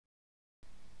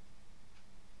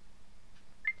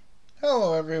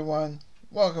Hello everyone,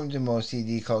 welcome to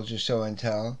Moe'S Culture Show and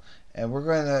Tell, and we're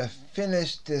going to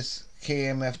finish this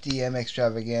Kmfdm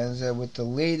extravaganza with the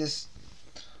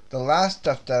last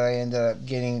stuff that I ended up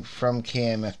getting from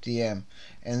Kmfdm.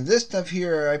 And this stuff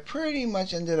here, I pretty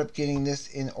much ended up getting this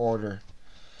in order.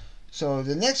 So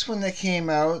the next one that came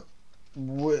out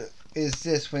is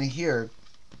this one here,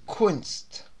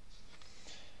 Kunst.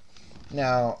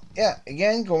 Now, yeah,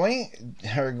 again, going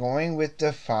with the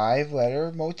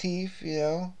 5-letter motif,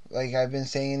 like I've been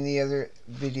saying in the other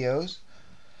videos.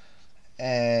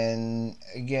 And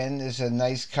again, there's a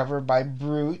nice cover by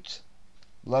Brute.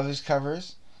 Love his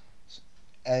covers.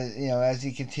 As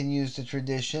he continues the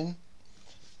tradition.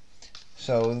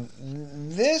 So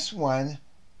this one,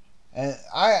 and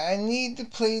I need to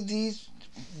play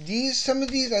some of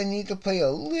these I need to play a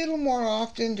little more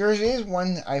often. There is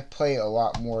one I play a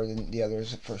lot more than the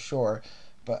others for sure.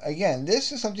 But again,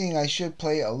 this is something I should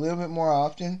play a little bit more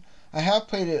often. I have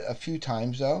played it a few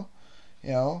times though.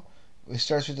 It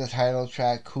starts with the title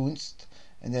track Kunst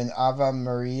and then Ave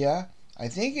Maria. I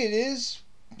think it is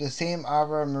the same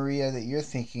Ave Maria that you're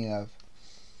thinking of.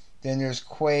 Then there's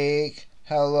Quake,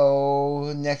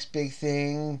 Hello, Next Big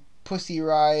Thing, Pussy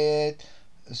Riot,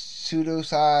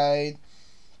 Pseudocide,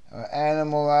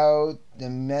 Animal Out, The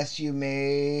Mess You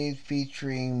Made,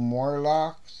 featuring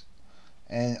Morlocks,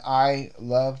 and I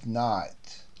Love Not.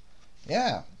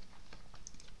 Yeah.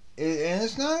 And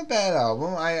it's not a bad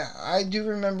album. I do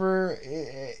remember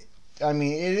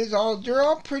they're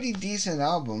all pretty decent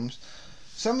albums.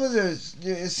 Some of the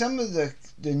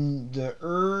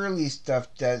early stuff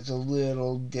that's a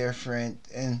little different,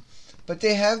 but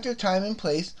they have their time and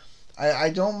place. I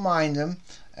don't mind them.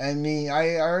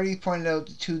 I already pointed out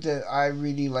the two that I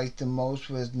really liked the most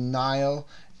was Nile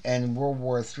and World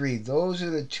War III. Those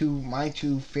are my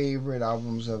two favorite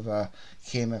albums of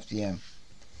Kmfdm.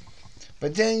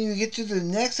 But then you get to the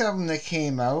next album that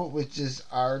came out, which is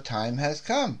Our Time Has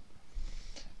Come.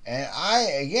 And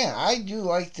I do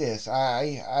like this.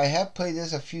 I have played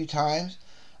this a few times.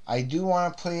 I do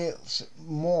want to play it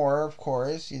more, of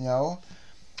course,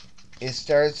 It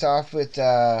starts off with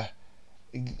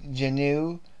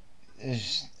Janu,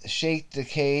 Shake the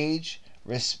Cage,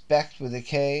 Respect with a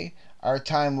K, Our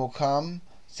Time Will Come,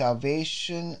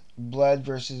 Salvation, Blood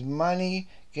versus Money,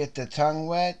 Get the Tongue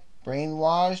Wet,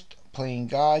 Brainwashed, Playing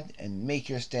God, and Make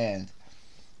Your Stand.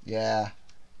 Yeah,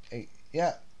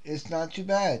 it's not too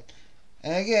bad.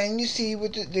 And again, you see,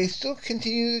 they still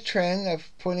continue the trend of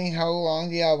putting how long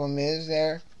the album is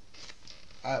there,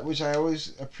 which I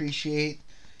always appreciate.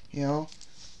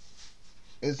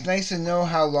 It's nice to know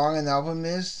how long an album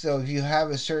is, so if you have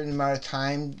a certain amount of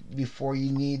time before you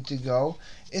need to go,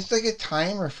 it's like a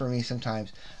timer for me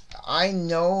sometimes. I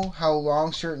know how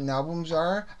long certain albums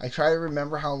are. I try to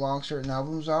remember how long certain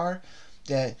albums are.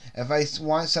 That if I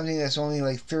want something that's only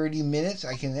like 30 minutes,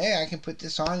 I can put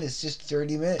this on. It's just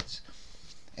 30 minutes,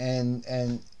 and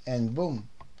boom,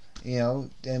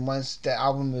 Then once the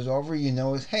album is over,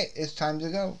 it's time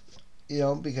to go,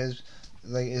 because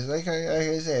like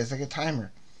I say, it's like a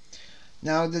timer.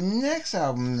 Now the next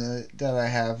album that I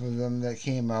have of them that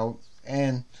came out,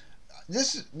 and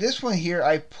this one here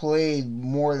I played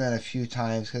more than a few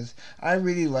times because I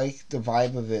really like the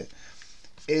vibe of it.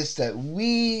 Is that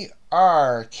We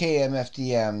Are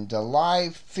Kmfdm, the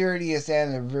live 30th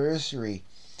anniversary.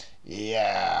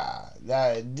 Yeah,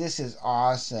 this is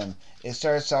awesome. It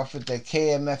starts off with the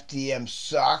Kmfdm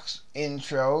Sucks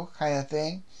intro kind of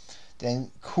thing.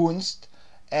 Then Kunst,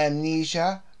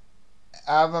 Amnesia,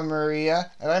 Ave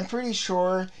Maria, and I'm pretty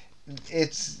sure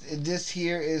this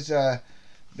here is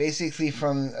basically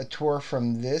from a tour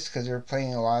from this, because they're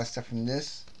playing a lot of stuff from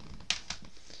this.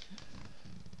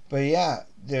 But yeah,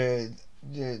 then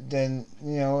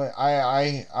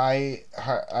I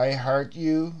Heart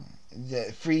You,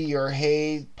 Free Your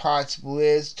Hate, Pots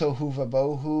Blitz, Tohu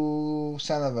Vabohu,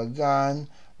 Son of a Gun,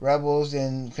 Rebels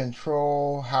in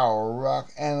Control, How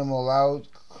Rock, Animal Out,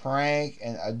 Crank,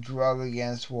 and A Drug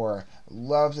Against War.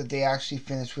 Love that they actually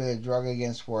finished with A Drug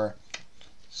Against War.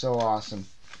 So awesome.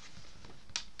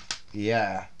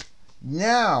 Yeah.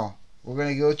 Now we're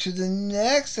going to go to the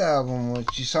next album,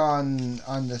 which you saw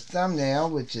on the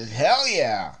thumbnail, which is Hell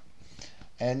Yeah.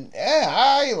 And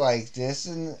I like this.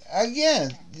 And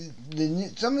again,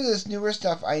 some of this newer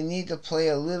stuff I need to play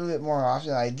a little bit more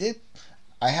often.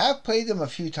 I have played them a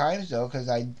few times though, because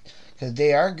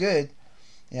they are good.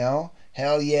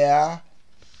 Hell Yeah.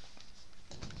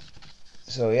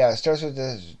 So yeah, it starts with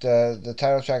the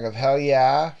title track of Hell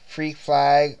Yeah, Freak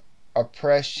Flag,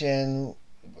 Oppression,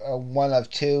 1 of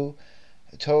 2,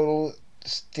 Total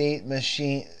State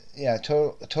Machine,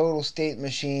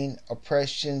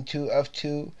 Oppression 2 of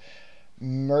 2,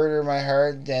 Murder My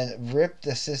Heart, then Rip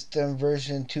the System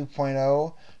version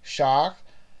 2.0, Shock,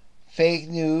 Fake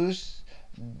News,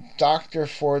 Doctor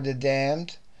for the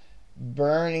Damned,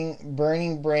 Burning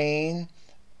Brain,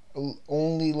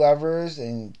 Only Lovers,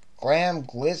 and Glam,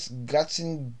 Glitz, Guts,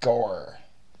 and Gore.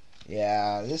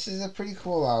 Yeah, this is a pretty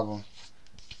cool album.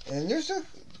 And there's a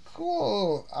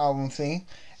cool album thing.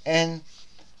 And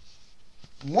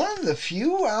one of the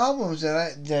few albums that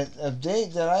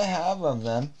I have of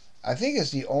them, I think it's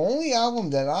the only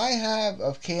album that I have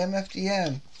of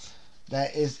Kmfdm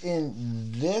that is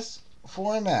in this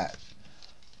format.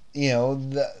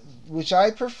 Which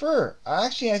I prefer.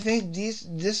 Actually, I think this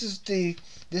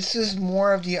is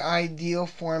more of the ideal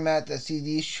format that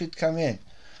CDs should come in.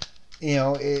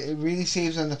 It really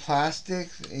saves on the plastic.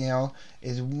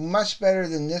 It's much better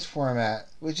than this format,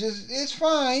 which it's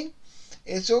fine.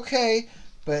 It's okay.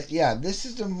 But yeah, this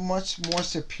is a much more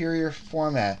superior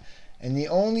format. And the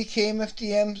only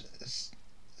Kmfdm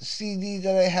CD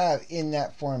that I have in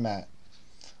that format.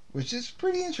 Which is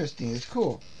pretty interesting. It's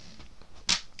cool.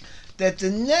 That the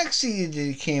next CD that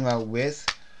he came out with,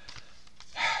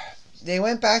 they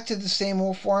went back to the same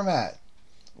old format.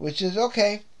 Which is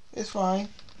okay. It's fine.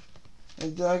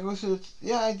 And did I go through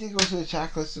I did go through the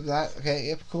checklist of that. Okay,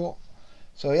 yep, cool.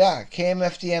 So yeah,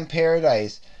 Kmfdm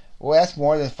Paradise. Well, that's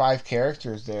more than 5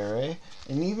 characters there, eh?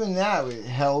 And even that,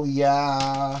 Hell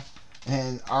Yeah,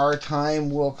 and Our Time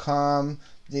Will Come.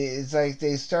 It's like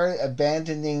they started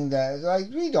abandoning that. Like,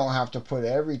 we don't have to put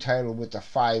every title with the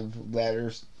 5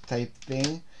 letters type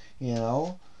thing,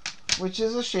 which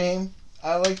is a shame.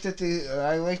 I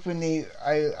rather like when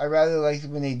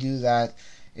they do that.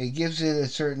 It gives it a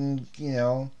certain,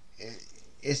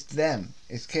 it's them.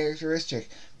 It's characteristic.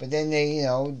 But then they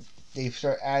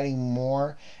start adding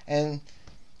more, and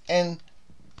they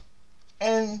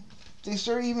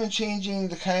start even changing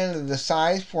the kind of the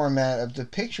size format of the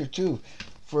picture too.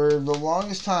 For the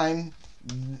longest time,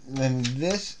 and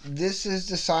this is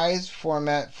the size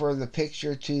format for the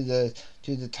picture to the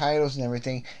titles and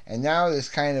everything, and now it's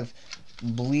kind of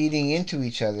bleeding into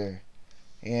each other,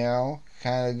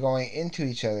 kind of going into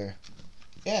each other.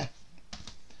 Yeah,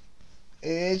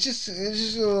 it's just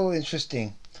a little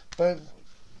interesting. But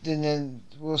then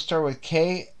we'll start with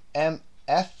KMF,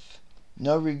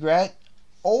 No Regret,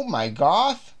 Oh My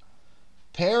Goth,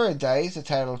 Paradise, the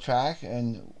title track,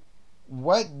 and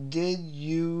What Do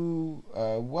You,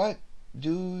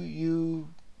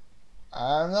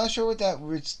 I'm not sure what that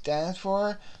word stands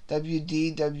for,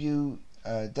 WDYWB.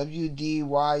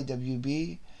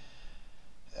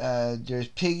 There's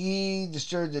Piggy,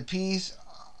 Disturb the Peace,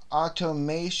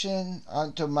 Automaton,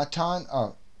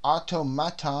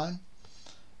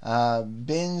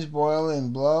 Binge, Boil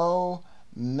and Blow,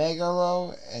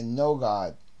 Megalo, and No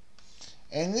God.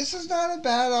 And this is not a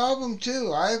bad album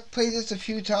too. I've played this a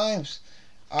few times.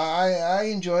 I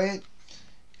enjoy it,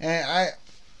 and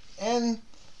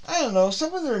I don't know,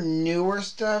 some of their newer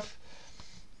stuff,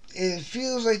 it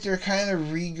feels like they're kind of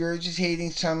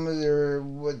regurgitating some of their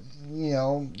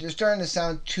they're starting to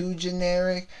sound too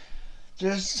generic.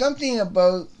 There's something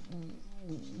about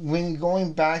when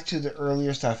going back to the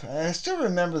earlier stuff. And I still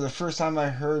remember the first time I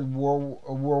heard World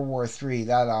War III,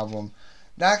 that album.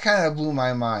 That kind of blew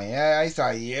my mind. I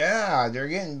thought, yeah, they're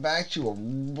getting back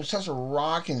to such a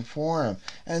rockin' form.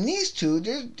 And these two,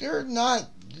 they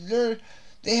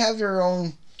have their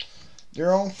own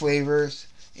flavors.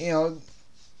 I don't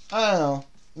know.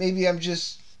 Maybe I'm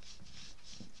just,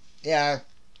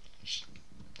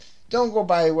 don't go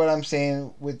by what I'm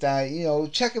saying with that.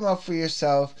 Check them out for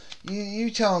yourself. You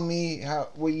tell me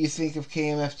what you think of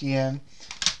Kmfdm.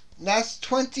 That's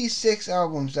 26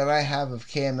 albums that I have of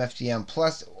Kmfdm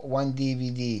plus 1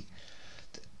 DVD.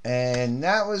 And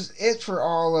that was it for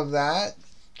all of that.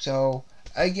 So,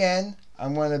 again,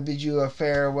 I'm going to bid you a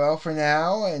farewell for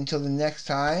now until the next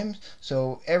time.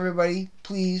 So, everybody,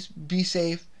 please be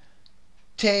safe.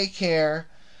 Take care.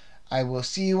 I will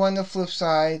see you on the flip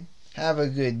side. Have a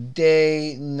good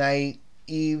day, night,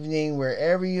 evening,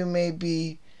 wherever you may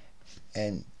be.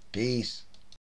 And peace.